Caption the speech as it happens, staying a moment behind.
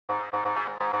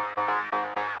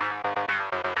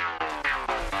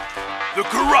The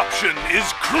corruption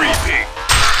is creeping.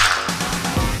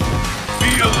 Be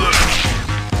alert.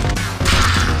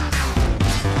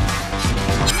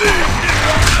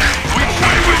 We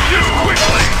play with you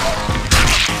quickly.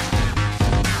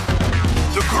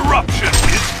 The corruption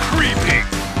is creeping.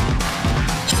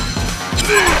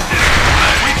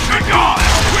 We should go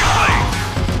quickly.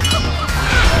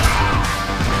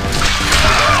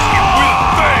 You will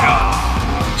fail.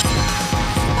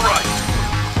 Right.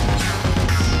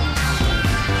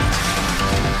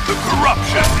 The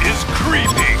corruption is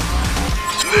creeping.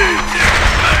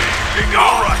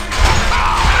 All right.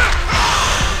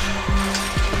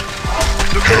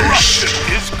 The corruption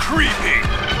is creeping.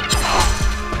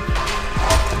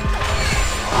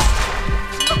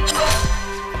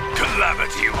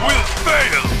 Calamity will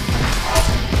fail.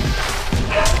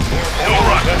 All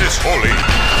right. That is holy.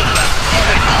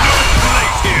 No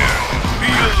place here.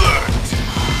 Be alert.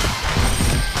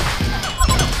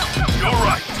 You're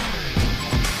right.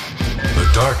 The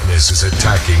darkness is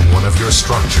attacking one of your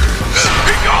structures.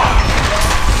 Be gone.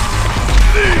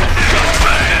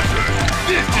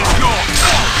 This is your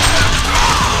fault.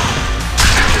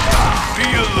 Be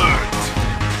alert.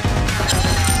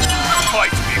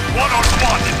 Fight me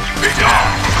one-on-one if you be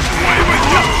gone. My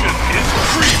corruption is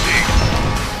creeping.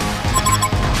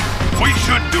 We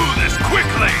should do this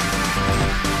quickly.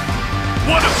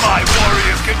 One of my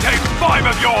warriors can take 5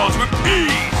 of yours with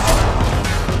ease.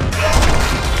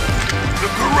 The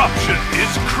corruption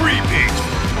is creeping.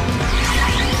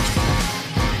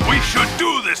 We should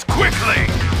do this quickly.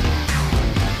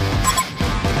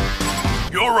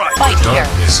 You're right. The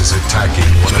darkness is attacking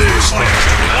one of your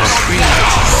structures.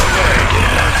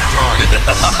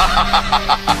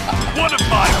 One of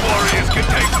my warriors can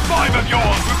take 5 of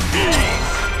yours with ease.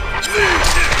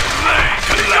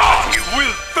 Calamity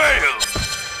will fail.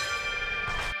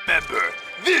 Remember,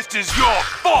 this is your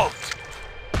fault.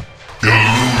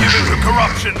 Given the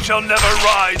corruption shall never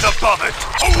rise above it.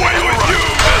 Away with you!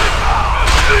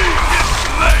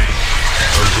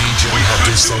 The Legion have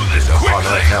descended upon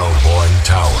a hell-born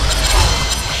tower.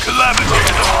 Calamity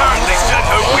has apparently sent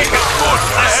her weakest force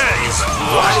ahead.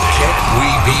 Why can't we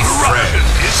be Corruption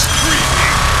friends? is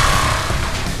creeping.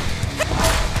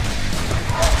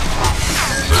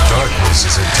 The darkness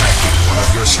is attacking one of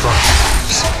your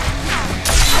structures.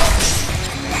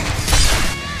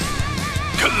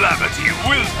 Calamity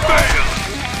will fail.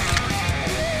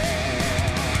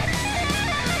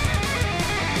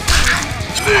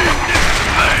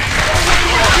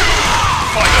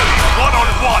 Fight me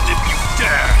one-on-one if you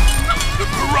dare. The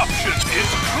corruption is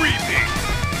creeping.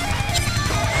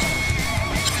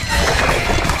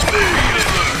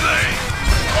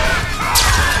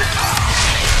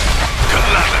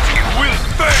 Calamity will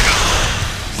fail.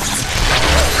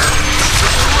 The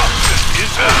corruption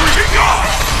is creeping.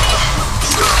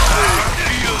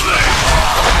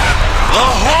 The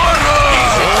horror!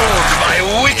 Behold my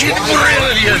wicked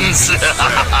brilliance!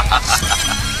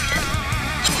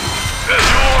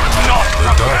 You're not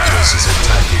The darkness is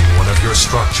attacking one of your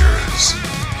structures.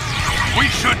 We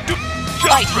should do.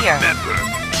 Right Just here. remember,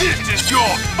 this is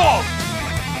your fault.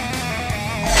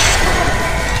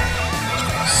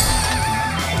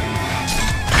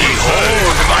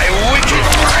 Behold my wicked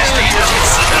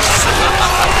brilliance!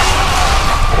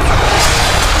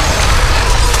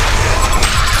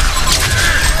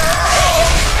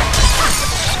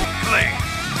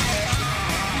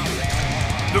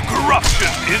 The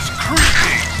corruption is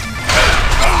creeping.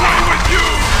 Away with you.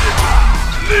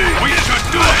 We should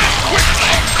do it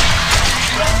quickly.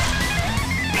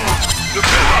 The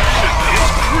corruption is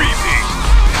creeping.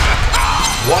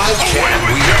 Why can't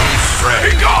we be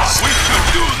friends? We should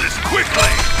do this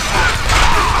quickly.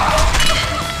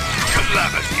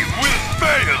 Calamity will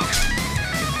fail.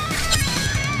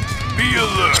 Be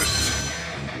alert.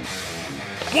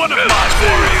 One of my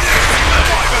warriors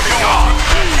is gone.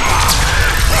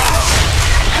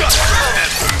 Just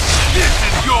remember, this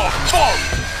is your fault.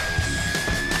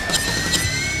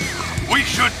 We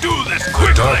should do this The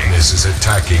quickly. darkness is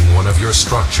attacking one of your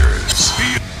structures.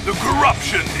 The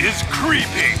corruption is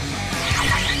creeping.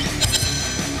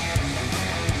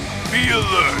 Be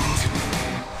alert.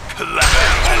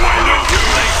 Calamity. No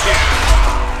place here.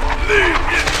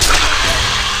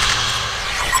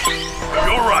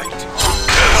 You're right.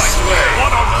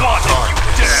 One-on-one if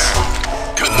you dare.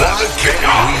 Calamity.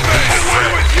 Away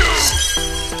with you.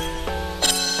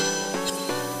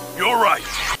 You're right.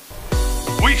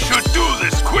 We should do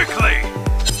this quickly.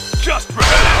 Just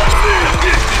remember,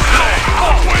 this is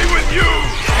away with you.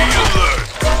 Be alert.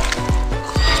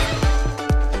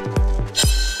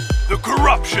 The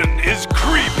corruption is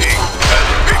creeping.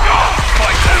 Be gone.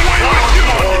 Fight away with you.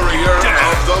 Warrior.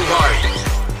 the light.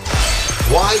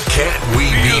 Why can't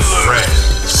we be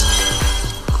friends?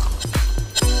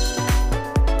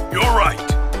 You're right.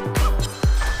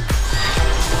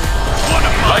 One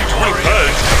of my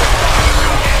warriors.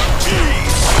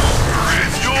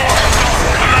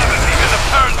 Calamity has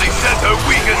apparently sent her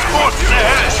weakest forces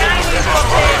ahead.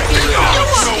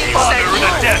 No honor in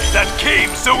a death that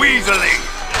came so easily.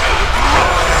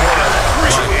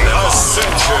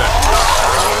 Ascension.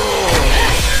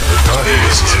 The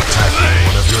darkness is attacking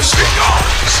one of your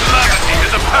structures. Calamity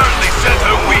has apparently sent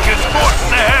her weakest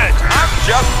forces ahead. I'm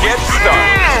just getting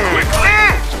started. Quickly.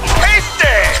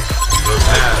 Tasty! The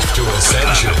path to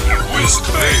ascension is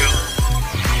clear.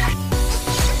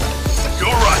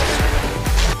 You're right.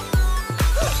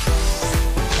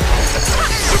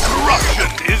 The corruption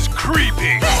is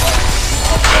creeping.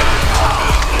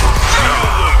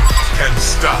 Can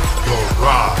stop your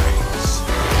rise.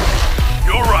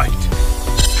 You're right.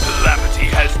 Calamity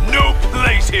has no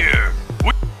place here.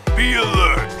 Be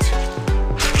alert.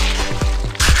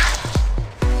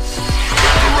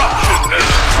 Corruption is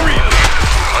creeping.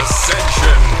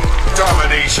 Ascension.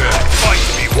 Domination. Fight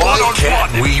me Why one-on-one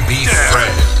can't if we you be dare.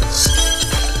 friends?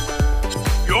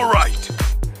 You're right.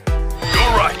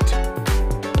 You're right.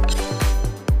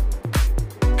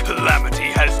 Calamity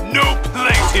has no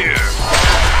place here.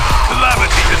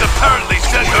 Calamity has apparently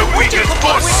sent her weakest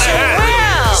forces ahead.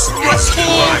 Corruption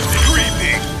is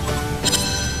creeping.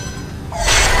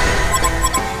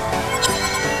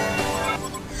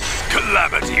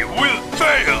 Calamity will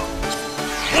fail.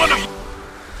 One of...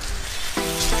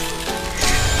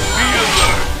 Be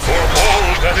alert. For all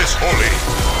that is holy.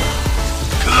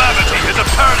 Calamity has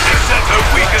apparently sent her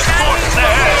weakest forces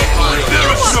ahead. There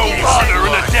is no honor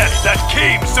in a death that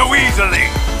came so easily.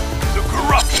 The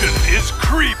corruption is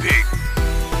creeping.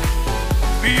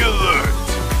 Be alert.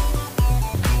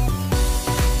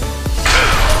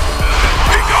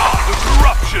 The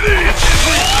corruption is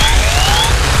creeping.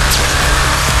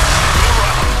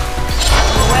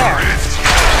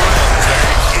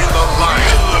 In the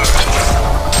light.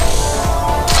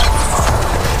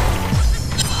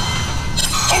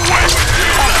 Away with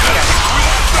you!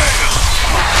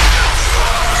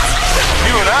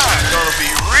 You and I are gonna be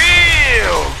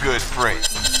real good friends.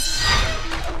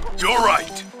 You're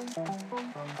right.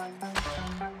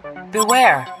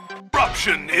 Beware.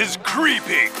 Corruption is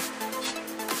creeping.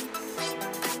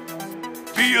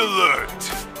 Be alert.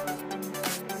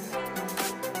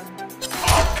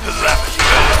 Calamity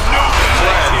has no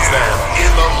place Cleanse them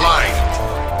in the light.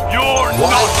 here. You're Why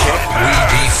not can't we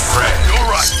prepared. be friends? You're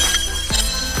right.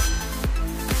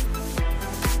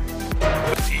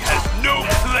 He has no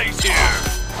place here.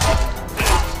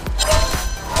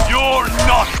 You're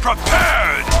not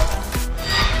prepared.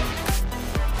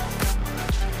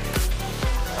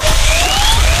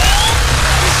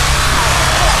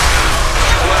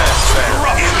 Cleanse them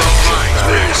in the light.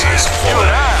 This is You and holy.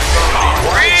 I are gonna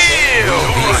be Why real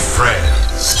can't we be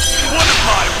friends? One of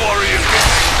my warriors can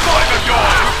take 5 of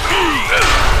yours with ease.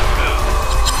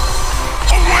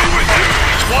 Away with you.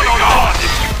 One-on-one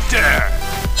if you dare.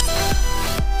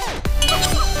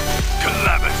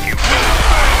 Calamity will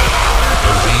fail.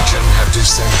 The Legion have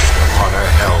descended upon our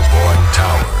Hellborn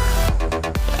Tower.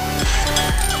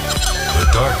 The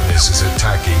darkness is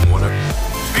attacking one of...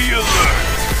 Be alert.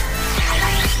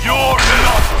 You're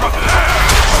not prepared.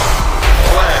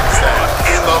 Cleanse them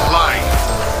in the light.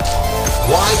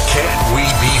 Why can't we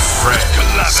be friends?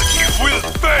 Calamity will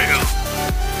fail.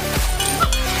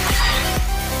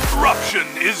 Corruption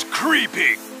is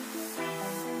creeping.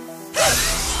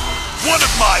 One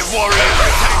of my warriors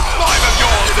can take 5 of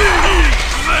yours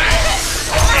easily.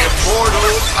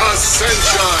 Immortal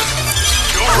Ascension!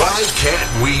 Why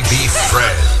can't we be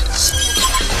friends?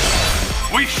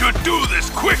 We should do this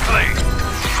quickly.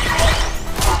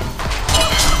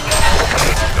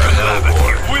 The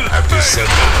Hellborn have descended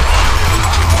upon the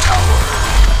Legion Tower.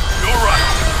 You're right.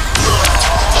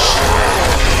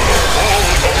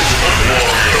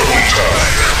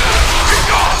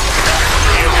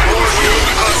 Immortal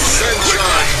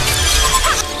Ascension!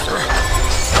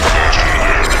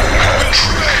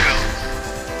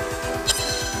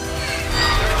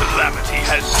 Calamity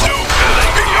has no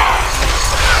place here.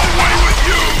 Away with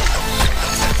you.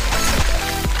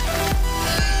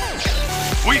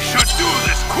 We should do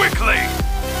this quickly.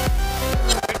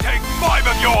 Take 5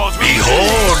 of yours with Behold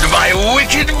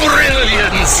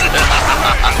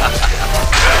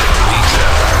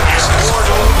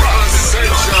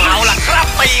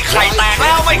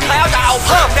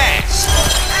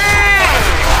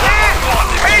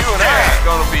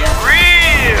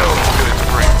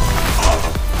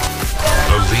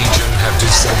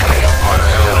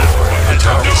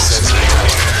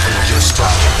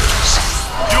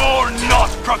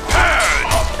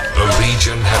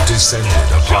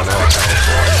descended upon our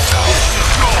hellborn tower.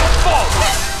 Your fault!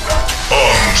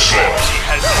 Onslaught. He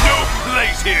has no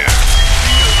place here!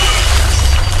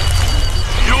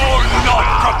 You're not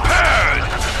prepared!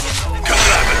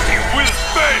 Calamity will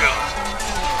fail!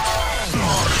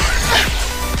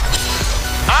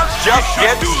 I'm just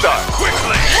getting Do started. this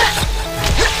quickly!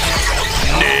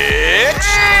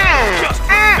 Next. Just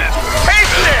remember,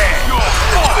 Tasty. your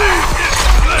fault is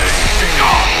blazing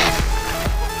on!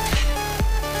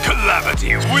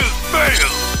 Calamity will fail!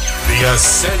 The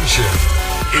ascension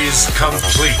is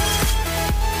complete.